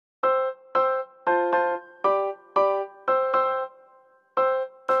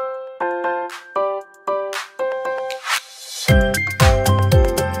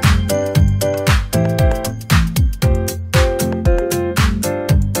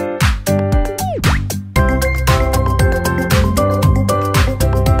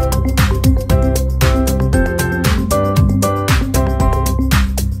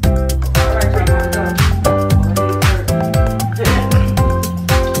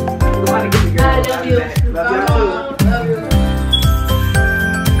Love you. Love you too. Love you.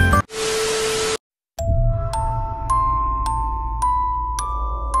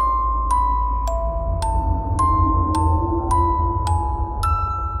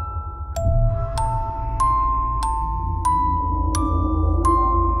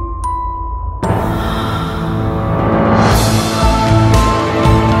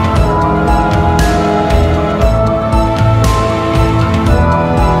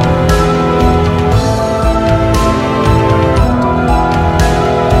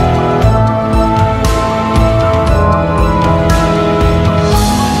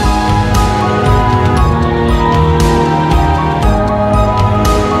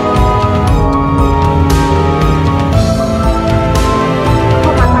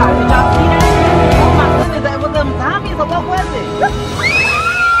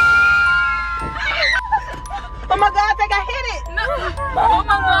 Oh my God, I think I hit it. No. Oh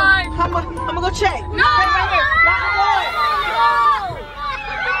my God. I'm gonna go check. No. Right here.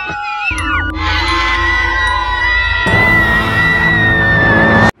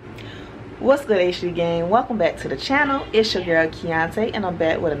 What's good, HD gang? Welcome back to the channel. It's your girl Keonta, and I'm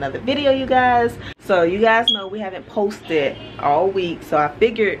back with another video, you guys. So you guys know we haven't posted all week, so I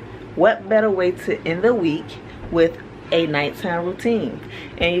figured what better way to end the week with a nighttime routine.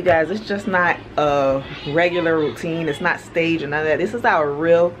 And you guys, it's just not a regular routine. It's not staged or none of that. This is our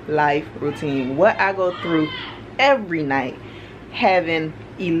real life routine, what I go through every night having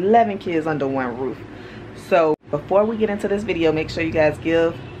 11 kids under one roof. So before we get into this video, make sure you guys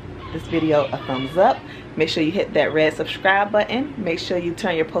give this video a thumbs up. Make sure you hit that red subscribe button. Make sure you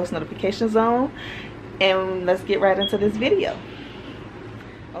turn your post notifications on, and let's get right into this video.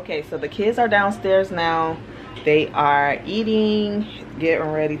 Okay, so the kids are downstairs now. They are eating,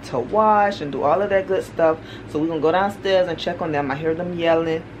 getting ready to wash and do all of that good stuff. So we're gonna go downstairs and check on them. I hear them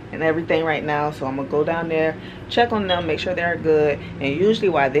yelling and everything right now, so I'm gonna go down there, check on them, make sure they're good. And usually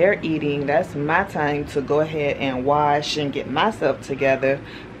while they're eating, that's my time to go ahead and wash and get myself together.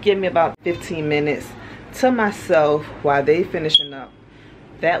 Give me about 15 minutes to myself while they finishing up.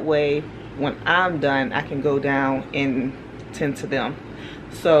 That way when I'm done, I can go down and tend to them.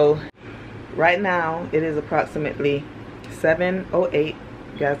 So right now it is approximately 7:08.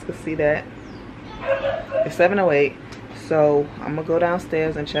 You guys can see that it's 7:08. So I'm gonna go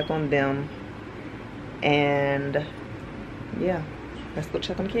downstairs and check on them, and yeah, let's go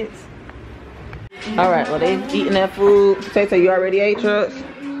check on the kids. All right, well, they eating their food. Say, you already ate, Trucks?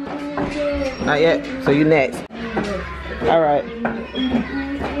 Not yet, so you next. All right,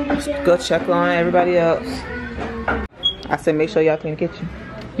 let's go check on everybody else. I said make sure y'all clean the kitchen.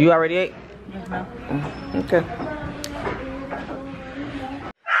 You already ate? Okay.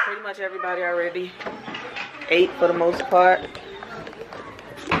 Pretty much everybody already ate for the most part.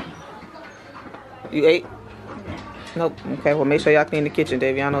 You ate? Nope. Okay, well, make sure y'all clean the kitchen.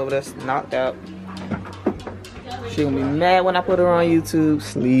 Daviana over there's knocked out. She gonna be mad when I put her on YouTube.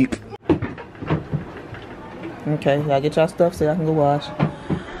 Sleep. Okay, y'all get y'all stuff so y'all can go wash.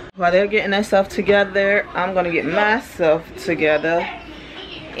 While they're getting their stuff together, I'm gonna get myself together,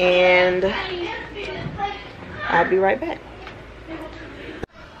 and I'll be right back.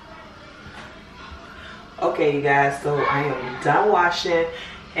 Okay, you guys, so I am done washing,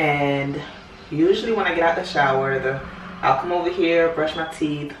 and usually when I get out the shower, I'll come over here, brush my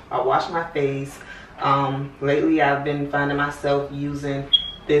teeth, I'll wash my face. Lately I've been finding myself using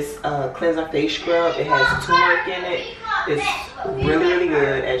this cleanser face scrub. It has turmeric in it. It's really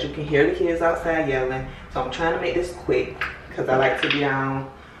good. As you can hear the kids outside yelling, so I'm trying to make this quick because I like to be down.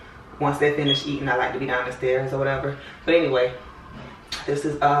 Once they finish eating, I like to be down the stairs or whatever. But anyway, this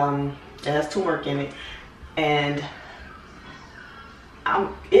is it has turmeric in it, and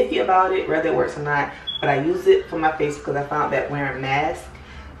I'm iffy about it whether it works or not, but I use it for my face because I found that wearing masks,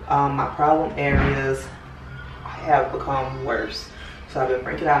 my problem areas have become worse. So I've been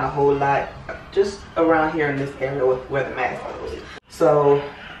breaking out a whole lot just around here in this area where the mask goes. So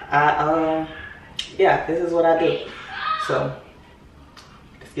yeah, this is what I do. So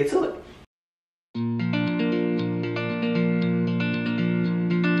let's get to it.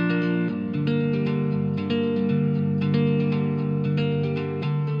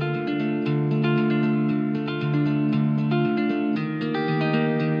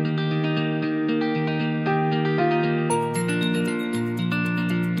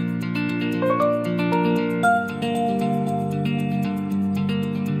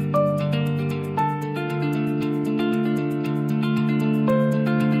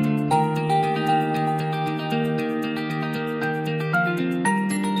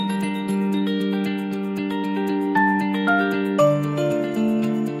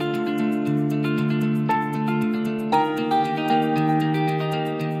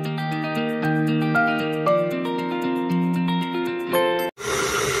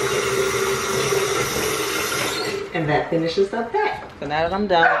 finish this up back. So now that I'm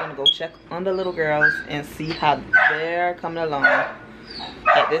done, we're gonna go check on the little girls and see how they're coming along.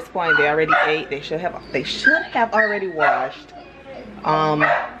 At this point, they already ate. They should have already washed.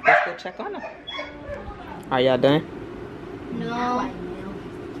 Let's go check on them. Are y'all done? No.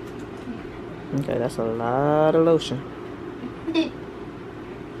 Okay, that's a lot of lotion.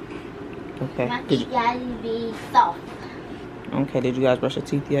 Okay. My teeth gotta be soft. Okay, did you guys brush your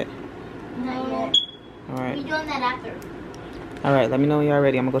teeth yet? Not yet. Alright. We're doing that after. Alright, let me know when y'all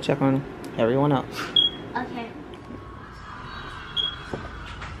ready. I'm gonna go check on everyone else. Okay.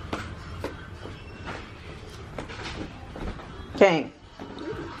 Kane,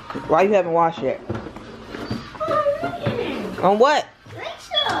 why you haven't washed yet? On what?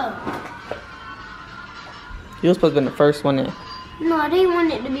 You were supposed to be the first one in. No, they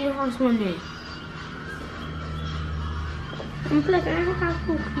wanted to be the first one there. I'm like, I don't have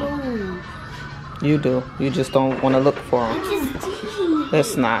to clothes. You do. You just don't want to look for them. I just did.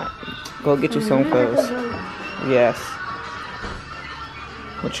 It's not. Go get you some clothes. Yes.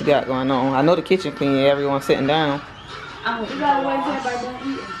 What you got going on? I know the kitchen clean. Everyone's sitting down. Oh, you gotta wait till everybody done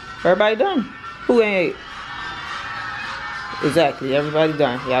eating. Everybody done? Who ain't ate? Exactly. Everybody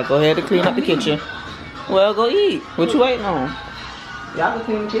done. Y'all go ahead and clean up the kitchen. Well, go eat. What you waiting on? Y'all can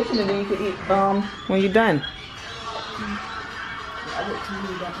clean the kitchen and then you can eat when you're done.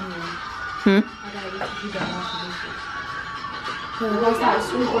 I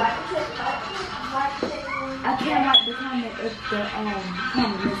can't like the comment if the comment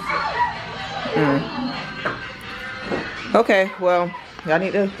Okay, well, y'all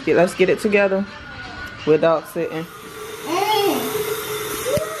need to let's get it together. We're dog sitting.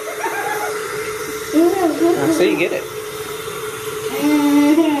 I see, get it.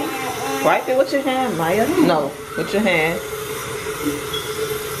 Wipe it with your hand, Maya. No, with your hand.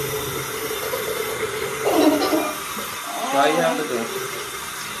 All you have to do.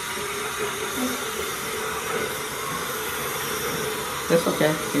 It's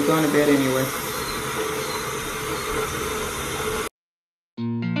okay. You're going to bed anyway.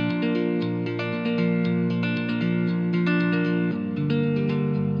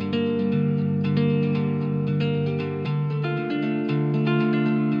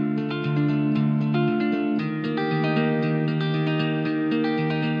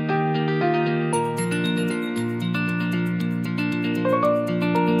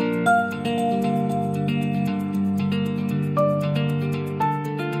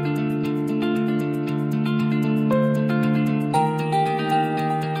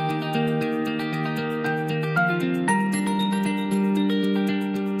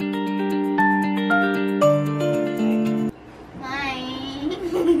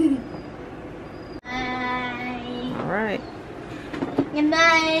 Good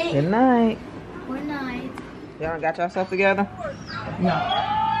night. Good night. Good night. Y'all got yourself together? No.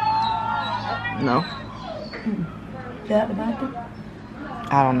 No? You at the bathroom?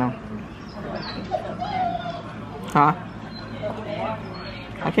 I don't know. Huh?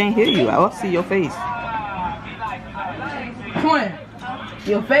 I can't hear you. I'll see your face. Twin,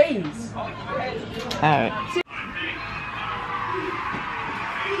 your face. Alright.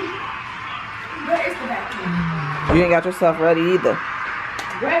 Where is the bathroom? You ain't got yourself ready either.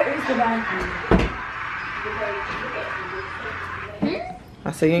 Where is the bathroom?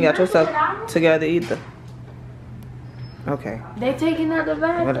 I said you ain't got yourself together either. Okay. They taking out the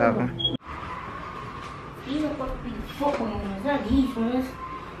bathroom. Whatever. These are supposed to be football ones, not these ones.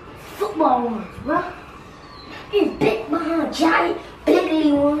 Football ones, bro. These big, giant,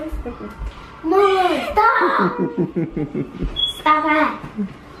 bigly ones. Mom, stop! Stop that.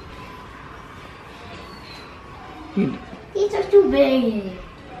 These are too big.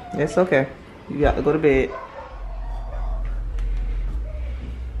 It's okay. You got to go to bed.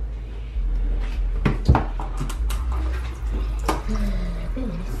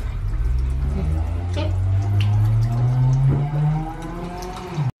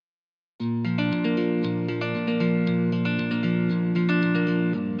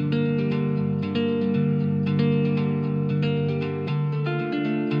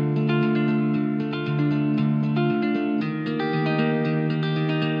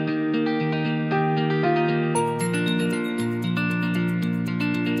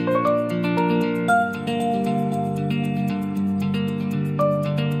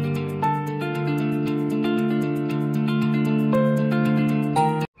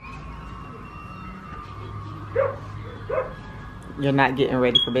 You're not getting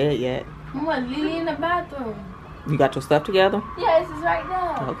ready for bed yet. I'm gonna Lily in the bathroom. You got your stuff together? Yes, it's right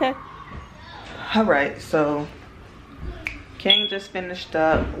there. Okay. Alright, so King just finished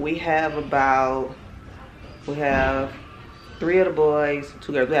up. We have 3 of the boys,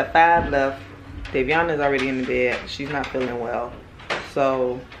 2 girls. We have 5 left. Daviana's already in the bed. She's not feeling well.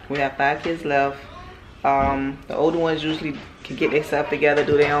 So we have 5 kids left. The older ones usually can get themselves together,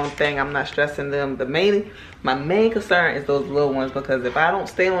 do their own thing. I'm not stressing them. My main concern is those little ones, because if I don't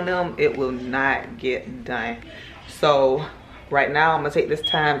stay on them, it will not get done. So right now I'm gonna take this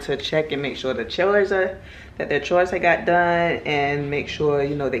time to check and make sure their chores have got done, and make sure,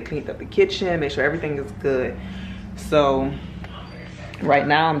 you know, they cleaned up the kitchen, make sure everything is good. So right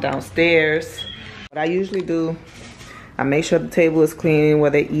now I'm downstairs. What I usually do, I make sure the table is clean where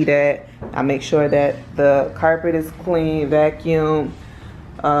they eat at. I make sure that the carpet is clean, vacuumed.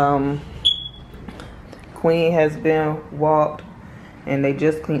 Queen has been walked, and they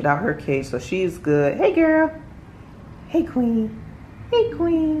just cleaned out her cage, so she's good. Hey girl. Hey Queen. Hey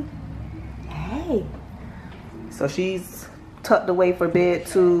Queen. Hey. So she's tucked away for bed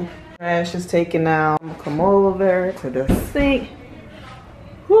too. Trash is taken out. I'm gonna come over to the sink.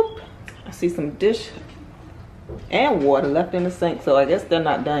 Whoop. I see some dish and water left in the sink, so I guess they're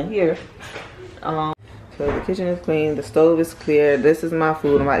not done here. So the kitchen is clean, the stove is clear. This is my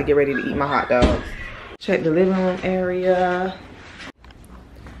food. I'm about to get ready to eat my hot dogs. Check the living room area.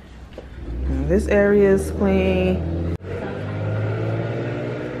 Now this area is clean.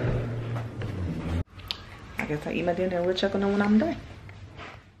 I guess I eat my dinner and we'll check on them when I'm done.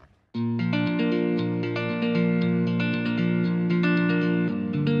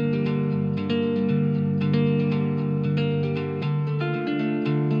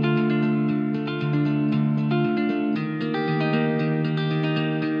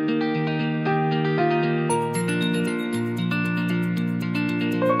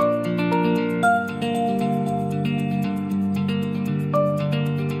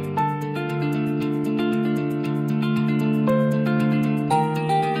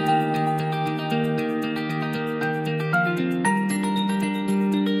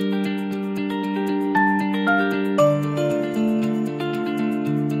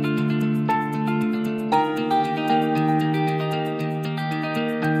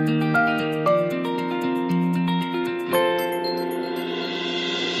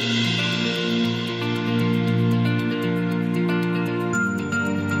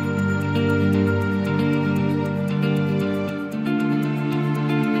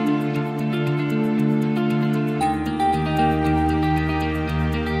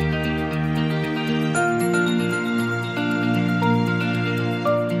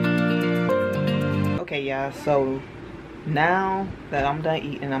 Okay, y'all, so now that I'm done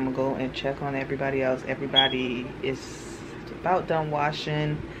eating, I'm gonna go and check on everybody else. Everybody is about done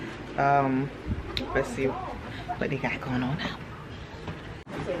washing. Let's see what they got going on now.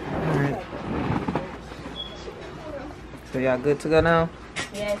 All right, so y'all good to go now?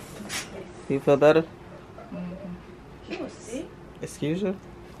 Yes. Do you feel better? She was sick. Excuse you?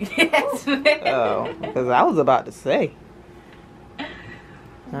 Yes. Oh, because I was about to say.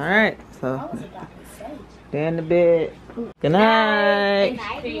 All right, so I was about to say. they're in the bed. Good night.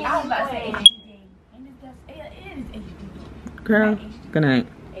 I was about to say HD. It is HD. Girl, good night.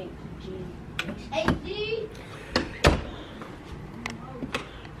 HD.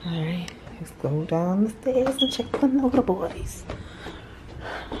 All right, let's go down the stairs and check on the little boys.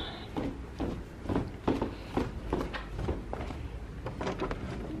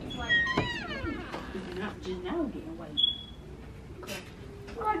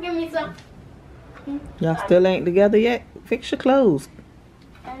 Give me some. Y'all still ain't together yet? Fix your clothes.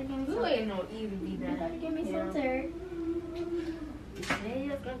 Gotta give me some. You ain't no easy be Gotta that. give me some turd. They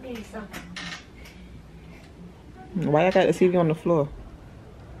just gonna give me some. Why I got the TV on the floor?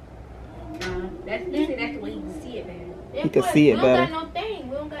 That's the way you can see it better. You can see it better. We don't got no thing.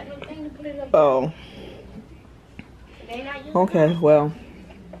 We don't got no thing to put it up. Oh, They not using okay, well,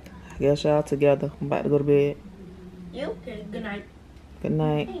 I guess y'all together. I'm about to go to bed. you. Okay, good night. Good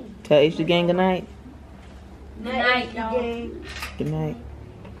night. Tell HD gang good night. Good night, y'all. Good night.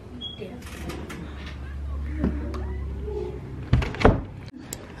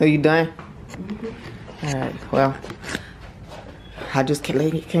 Are you done? Alright, well, I just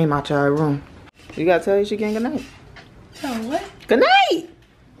came out your room. You gotta tell HD gang good night. So what? Good night!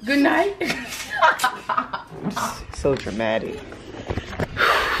 Good night. So dramatic.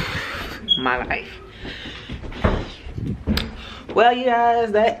 My life. Well, you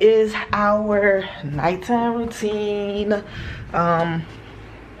guys, that is our nighttime routine.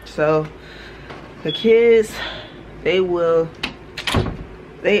 So the kids, they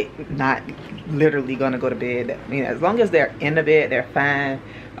not literally gonna go to bed. I mean, as long as they're in the bed, they're fine.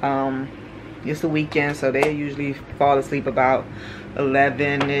 It's the weekend, so they usually fall asleep about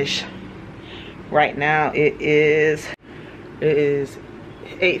 11-ish. Right now it is It is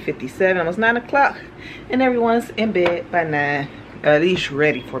 8:57, almost 9 o'clock, and everyone's in bed by 9, at least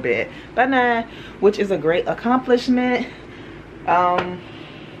ready for bed by 9, which is a great accomplishment.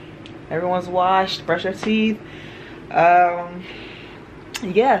 Everyone's washed, brushed their teeth.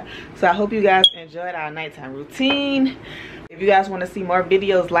 Yeah, so I hope you guys enjoyed our nighttime routine. If you guys want to see more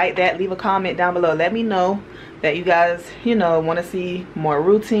videos like that, leave a comment down below. Let me know that you guys, you know, want to see more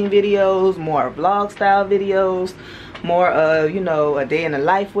routine videos, more vlog style videos, more you know, a day in the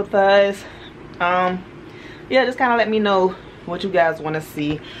life with us. Yeah, just kind of let me know what you guys want to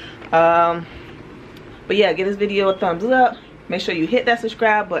see. But yeah, give this video a thumbs up. Make sure you hit that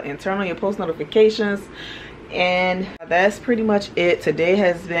subscribe button, turn on your post notifications, and that's pretty much it. Today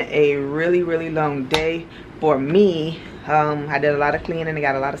has been a really long day for me. I did a lot of cleaning and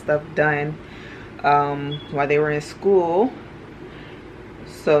got a lot of stuff done while they were in school.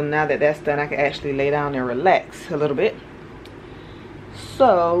 So now that that's done, I can actually lay down and relax a little bit.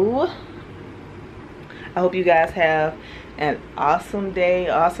 So I hope you guys have an awesome day,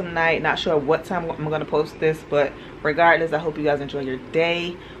 awesome night. Not sure what time I'm gonna post this, but regardless, I hope you guys enjoy your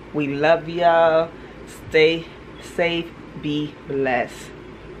day. We love y'all. Stay safe, be blessed.